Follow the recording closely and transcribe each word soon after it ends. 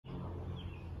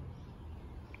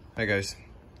Hi guys.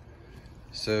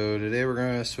 So today we're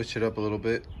going to switch it up a little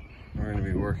bit. We're going to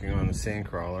be working on the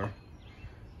Sandcrawler.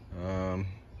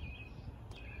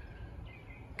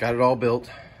 Got it all built,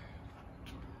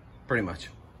 pretty much.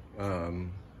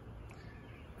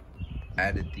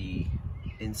 Added the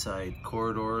inside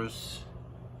corridors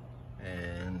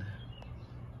and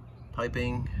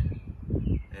piping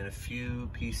and a few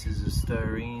pieces of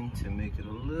styrene to make it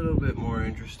a little bit more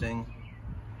interesting.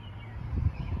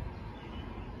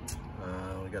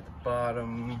 We got the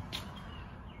bottom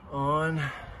on.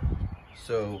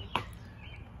 So,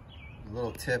 a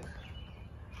little tip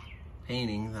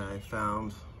painting that I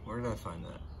found. Where did I find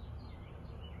that?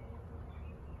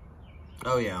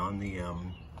 Oh yeah, on the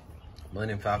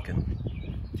Millennium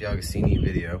Falcon Giagostini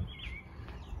video,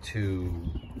 to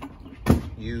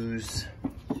use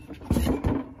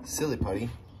silly putty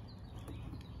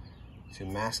to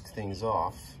mask things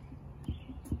off.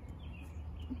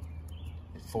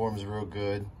 It forms real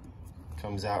good,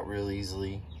 comes out real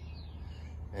easily,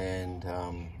 and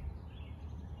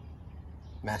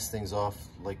mask things off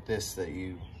like this that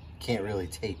you can't really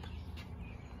tape.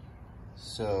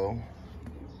 So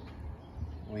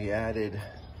we added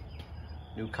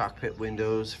new cockpit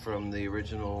windows from the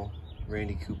original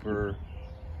Randy Cooper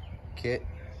kit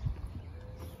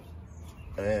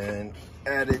and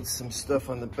added some stuff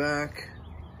on the back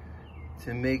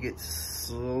to make it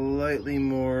slightly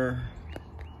more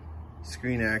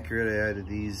screen accurate. I added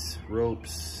these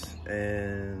ropes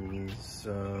and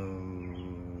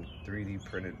some 3D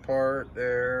printed part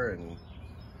there and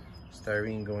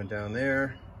styrene going down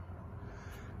there.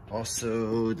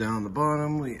 Also down the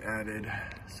bottom we added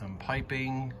some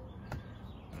piping.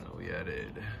 We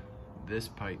added this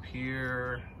pipe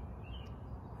here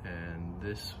and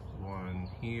this one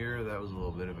here. That was a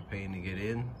little bit of a pain to get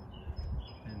in.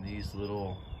 And these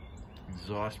little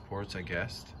exhaust ports, I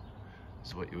guess,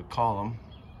 is what you would call them.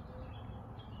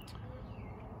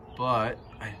 But,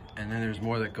 and then there's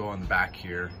more that go on the back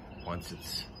here once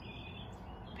it's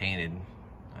painted.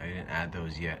 I didn't add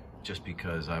those yet, just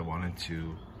because I wanted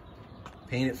to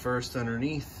paint it first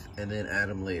underneath and then add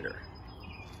them later.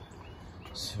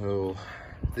 So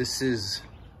this is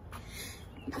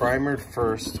primered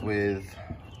first with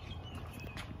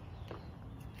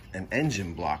an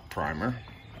engine block primer,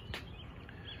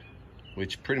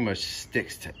 which pretty much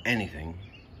sticks to anything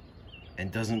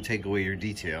and doesn't take away your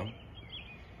detail.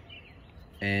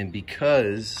 And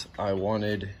because I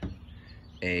wanted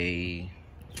a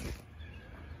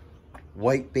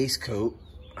white base coat,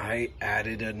 I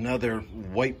added another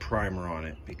white primer on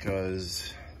it,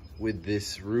 because with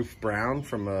this roof brown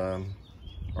from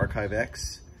Archive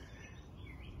X,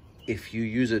 if you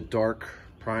use a dark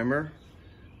primer,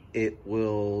 it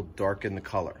will darken the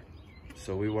color.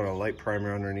 So we want a light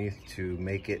primer underneath to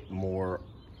make it more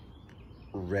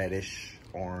reddish,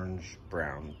 orange,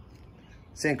 brown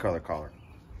Sandcrawler color,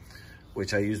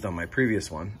 which I used on my previous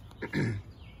one.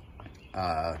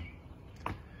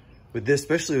 With this,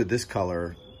 especially with this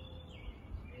color,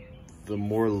 the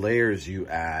more layers you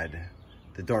add,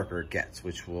 the darker it gets,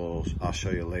 which I'll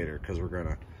show you later, because we're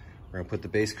gonna put the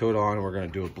base coat on and we're gonna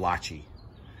do a blotchy,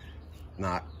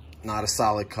 not a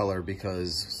solid color,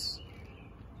 because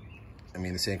I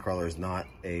mean the Sandcrawler is not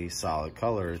a solid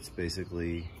color. It's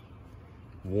basically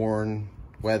worn,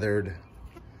 weathered.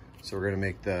 So we're gonna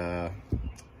make the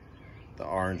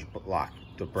orange block,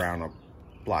 the brown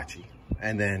blotchy,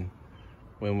 and then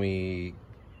when we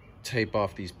tape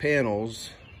off these panels,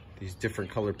 these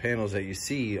different colored panels that you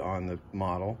see on the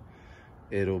model,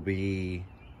 it'll be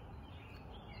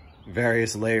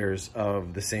various layers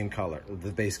of the same color,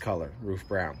 the base color, roof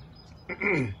brown.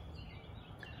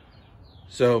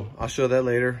 So I'll show that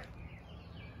later.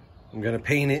 I'm gonna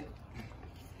paint it.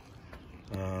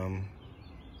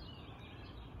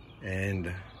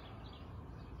 And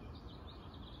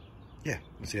yeah,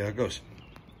 let's see how it goes.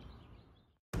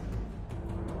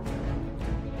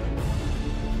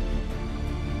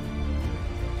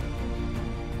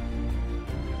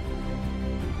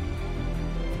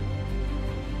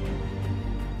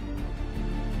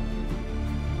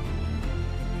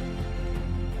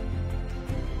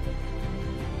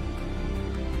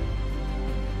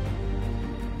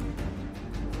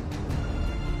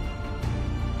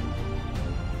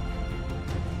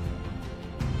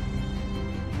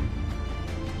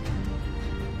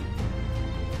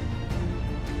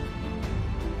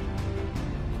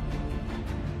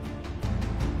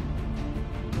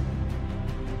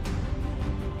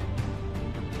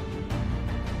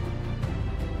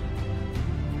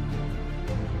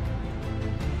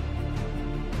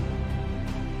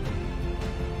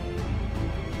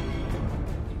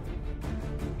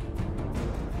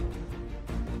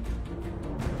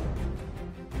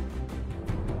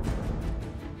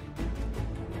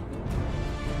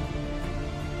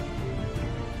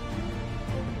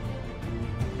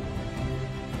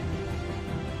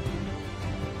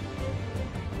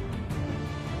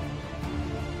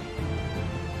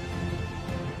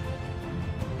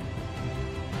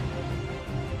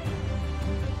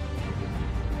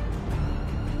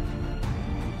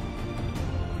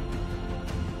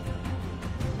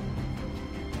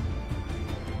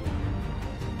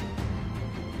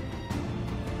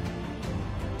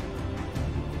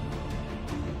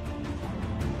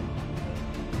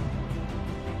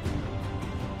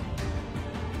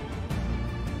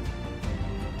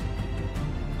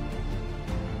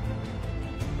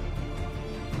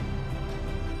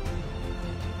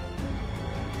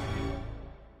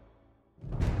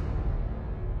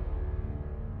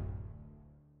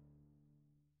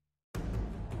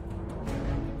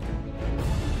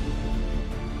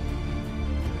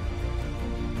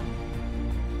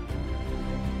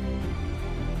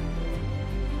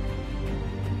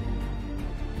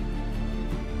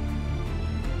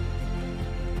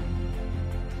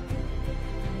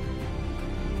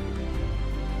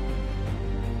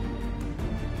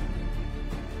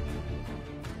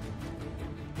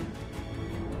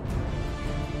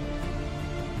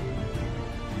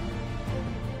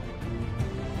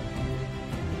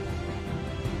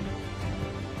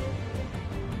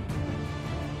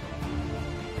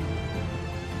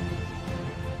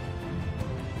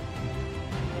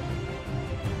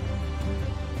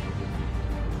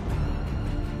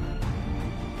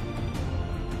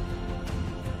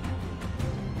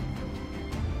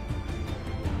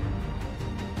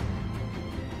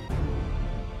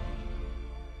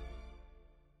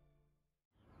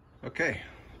 Okay,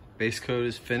 base coat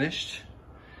is finished.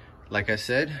 Like I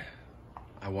said,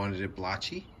 I wanted it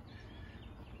blotchy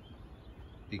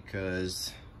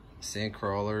because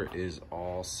Sandcrawler is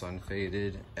all sun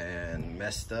faded and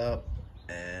messed up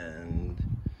and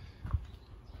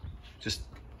just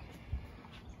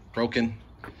broken.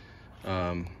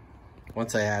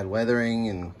 Once I add weathering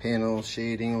and panel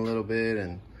shading a little bit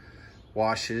and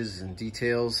washes and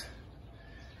details,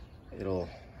 it'll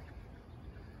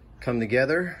come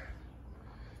together.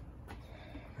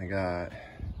 I got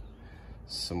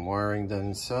some wiring done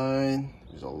inside.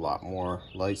 There's a lot more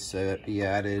lights that be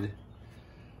added.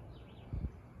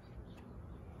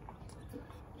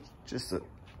 Just an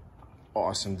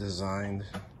awesome designed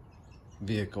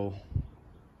vehicle.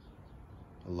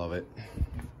 I love it.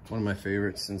 One of my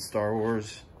favorites in Star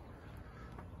Wars.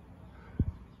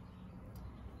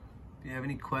 If you have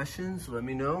any questions, let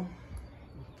me know.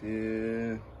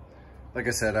 Like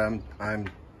I said, I'm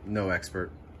no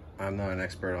expert. I'm not an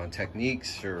expert on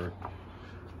techniques or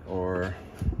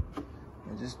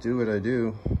I just do what I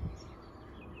do.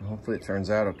 And hopefully it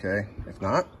turns out okay. If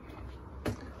not,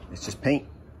 it's just paint.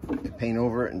 Paint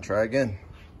over it and try again.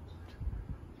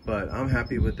 But I'm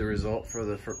happy with the result for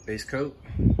the base coat.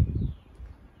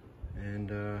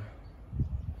 And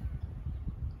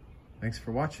thanks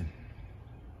for watching.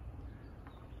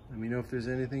 Let me know if there's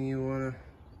anything you want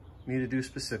me to do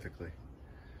specifically.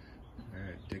 All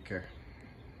right, take care.